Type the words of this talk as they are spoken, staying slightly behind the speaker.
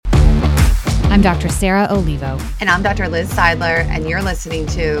I'm Dr. Sarah Olivo. And I'm Dr. Liz Seidler, and you're listening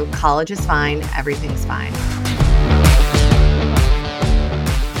to College is Fine, Everything's Fine.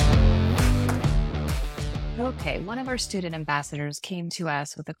 Okay, one of our student ambassadors came to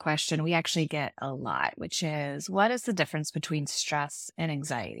us with a question we actually get a lot, which is, what is the difference between stress and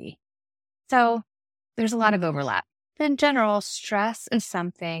anxiety? So there's a lot of overlap. In general, stress is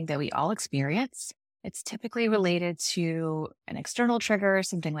something that we all experience. It's typically related to an external trigger,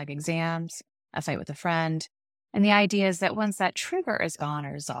 something like exams, a fight with a friend. And the idea is that once that trigger is gone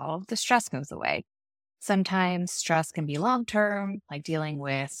or resolved, the stress goes away. Sometimes stress can be long-term, like dealing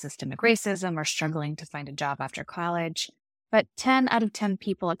with systemic racism or struggling to find a job after college. But 10 out of 10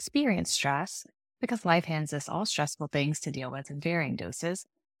 people experience stress because life hands us all stressful things to deal with in varying doses.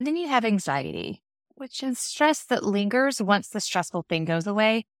 And then you have anxiety, which is stress that lingers once the stressful thing goes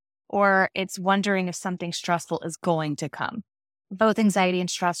away, or it's wondering if something stressful is going to come. Both anxiety and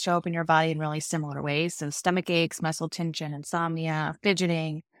stress show up in your body in really similar ways. So stomach aches, muscle tension, insomnia,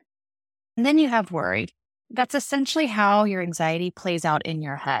 fidgeting. And then you have worry. That's essentially how your anxiety plays out in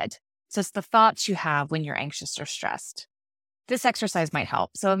your head. So it's the thoughts you have when you're anxious or stressed. This exercise might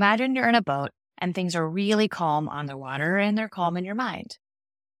help. So imagine you're in a boat and things are really calm on the water and they're calm in your mind.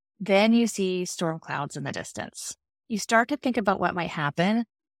 Then you see storm clouds in the distance. You start to think about what might happen,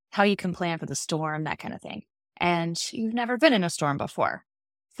 how you can plan for the storm, that kind of thing. And you've never been in a storm before.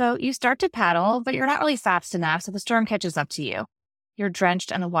 So you start to paddle, but you're not really fast enough, so the storm catches up to you. You're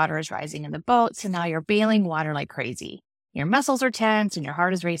drenched and the water is rising in the boat, so now you're bailing water like crazy. Your muscles are tense and your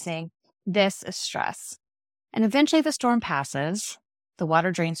heart is racing. This is stress. And eventually the storm passes, the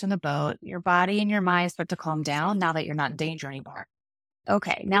water drains from the boat, your body and your mind start to calm down now that you're not in danger anymore.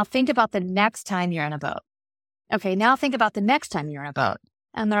 Okay, now think about the next time you're in a boat. Okay, now think about the next time you're in a boat.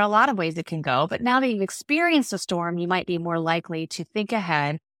 And there are a lot of ways it can go, but now that you've experienced a storm, you might be more likely to think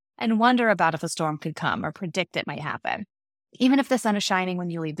ahead and wonder about if a storm could come or predict it might happen, even if the sun is shining when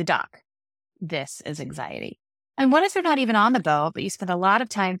you leave the dock. This is anxiety. And what if you're not even on the boat, but you spend a lot of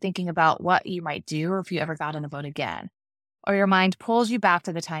time thinking about what you might do if you ever got in the boat again? Or your mind pulls you back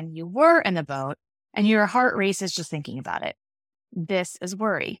to the time you were in the boat and your heart races just thinking about it. This is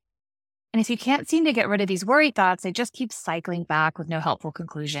worry. And if you can't seem to get rid of these worry thoughts, they just keep cycling back with no helpful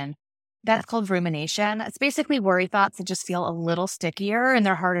conclusion. That's called rumination. It's basically worry thoughts that just feel a little stickier and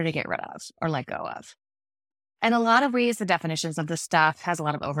they're harder to get rid of or let go of. And a lot of ways, the definitions of this stuff has a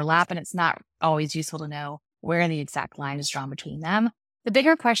lot of overlap, and it's not always useful to know where the exact line is drawn between them. The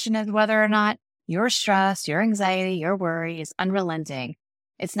bigger question is whether or not your stress, your anxiety, your worry is unrelenting.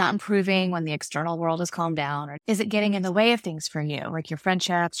 It's not improving when the external world has calmed down, or is it getting in the way of things for you, like your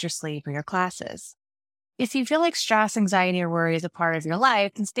friendships, your sleep, or your classes? If you feel like stress, anxiety, or worry is a part of your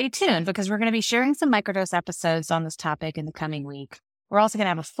life, then stay tuned because we're going to be sharing some microdose episodes on this topic in the coming week. We're also going to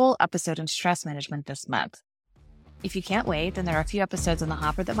have a full episode on stress management this month. If you can't wait, then there are a few episodes on the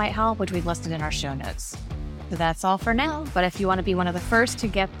hopper that might help, which we've listed in our show notes. So that's all for now, but if you want to be one of the first to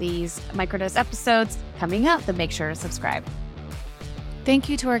get these microdose episodes coming up, then make sure to subscribe. Thank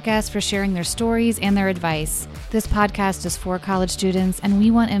you to our guests for sharing their stories and their advice. This podcast is for college students, and we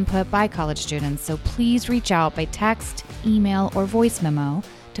want input by college students, so please reach out by text, email, or voice memo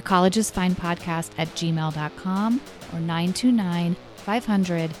to collegesfinepodcast@gmail.com or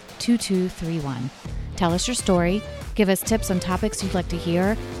 929-500-2231. Tell us your story, give us tips on topics you'd like to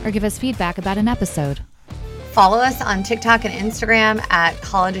hear, or give us feedback about an episode. Follow us on TikTok and Instagram at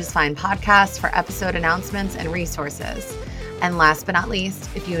College is Fine Podcast for episode announcements and resources. And last but not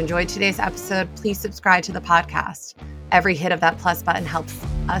least, if you enjoyed today's episode, please subscribe to the podcast. Every hit of that plus button helps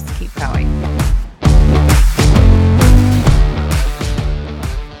us keep going.